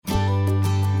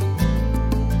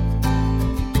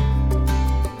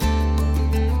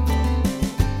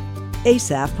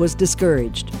Asaph was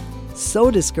discouraged.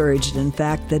 So discouraged, in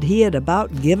fact, that he had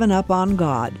about given up on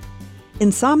God.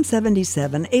 In Psalm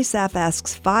 77, Asaph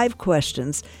asks 5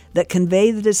 questions that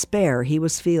convey the despair he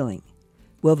was feeling.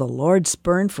 Will the Lord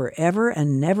spurn forever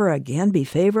and never again be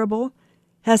favorable?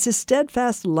 Has his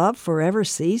steadfast love forever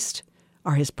ceased?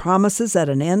 Are his promises at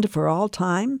an end for all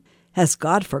time? Has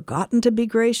God forgotten to be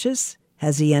gracious?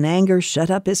 Has he in anger shut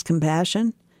up his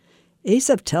compassion?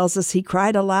 Asaph tells us he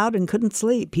cried aloud and couldn't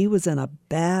sleep. He was in a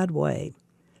bad way.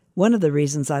 One of the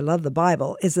reasons I love the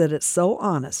Bible is that it's so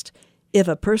honest. If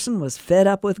a person was fed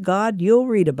up with God, you'll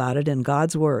read about it in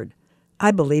God's Word.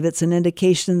 I believe it's an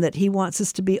indication that he wants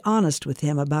us to be honest with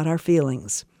him about our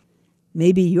feelings.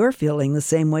 Maybe you're feeling the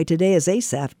same way today as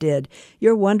Asaph did.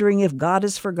 You're wondering if God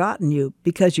has forgotten you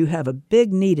because you have a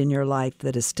big need in your life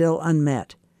that is still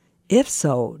unmet. If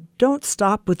so, don't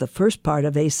stop with the first part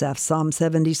of Asaph's Psalm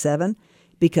 77,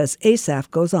 because Asaph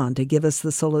goes on to give us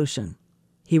the solution.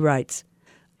 He writes,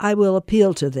 I will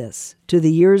appeal to this, to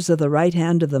the ears of the right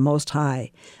hand of the Most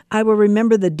High. I will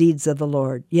remember the deeds of the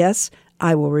Lord. Yes,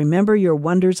 I will remember your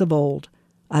wonders of old.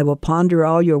 I will ponder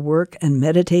all your work and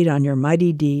meditate on your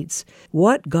mighty deeds.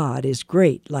 What God is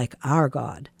great like our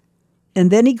God?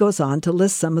 And then he goes on to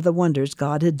list some of the wonders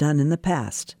God had done in the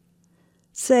past.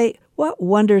 Say, what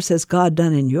wonders has God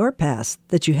done in your past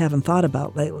that you haven't thought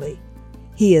about lately?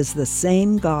 He is the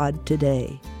same God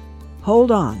today. Hold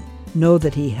on. Know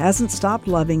that he hasn't stopped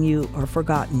loving you or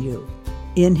forgotten you.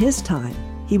 In his time,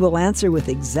 he will answer with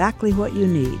exactly what you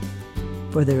need,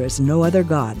 for there is no other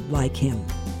God like him.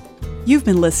 You've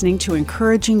been listening to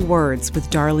Encouraging Words with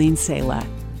Darlene Sala.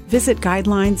 Visit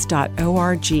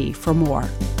guidelines.org for more.